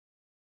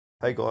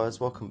Hey guys,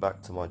 welcome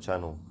back to my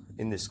channel.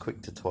 In this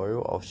quick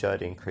tutorial, I'll show you how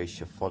to increase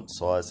your font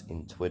size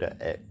in Twitter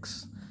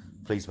X.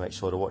 Please make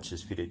sure to watch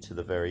this video to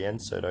the very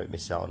end so don't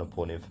miss out on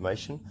important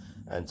information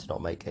and to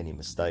not make any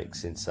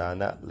mistakes. In saying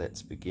that,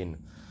 let's begin.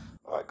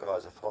 Alright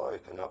guys, if I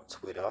open up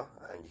Twitter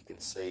and you can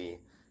see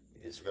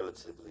it is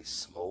relatively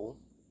small,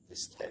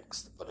 this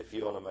text, but if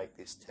you want to make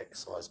this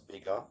text size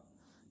bigger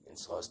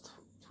inside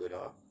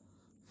Twitter,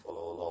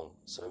 follow along.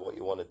 So what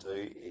you want to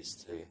do is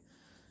to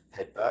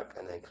head back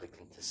and then click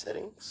into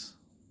settings,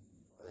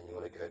 and then you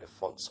want to go to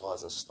font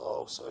size and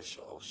style. So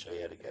I'll show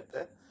you how to get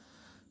there.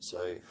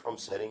 So from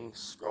settings,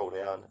 scroll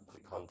down,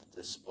 click on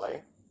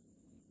display,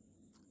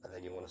 and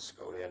then you want to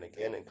scroll down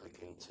again and click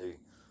into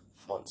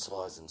font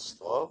size and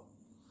style,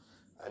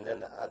 and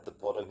then at the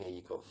bottom here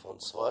you've got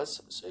font size,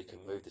 so you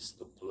can move this to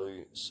the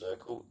blue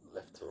circle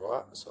left to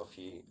right. So if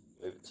you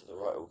move it to the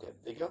right it will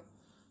get bigger,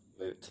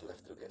 move it to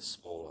left it will get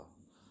smaller.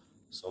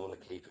 So I'm going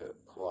to keep it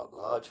quite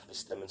large for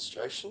this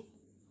demonstration.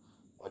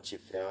 Once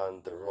you've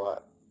found the right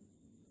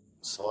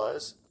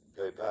size,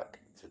 go back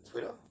to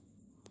Twitter.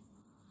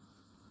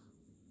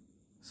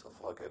 So if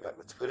I go back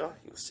to Twitter,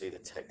 you'll see the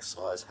text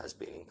size has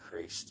been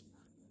increased.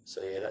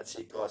 So yeah, that's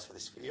it guys for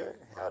this video,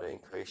 how to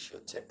increase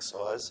your text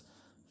size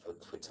for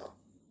Twitter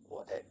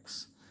or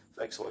X.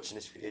 Thanks for watching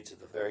this video to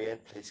the very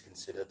end. Please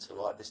consider to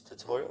like this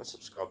tutorial and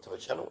subscribe to our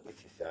channel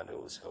if you found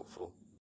it was helpful.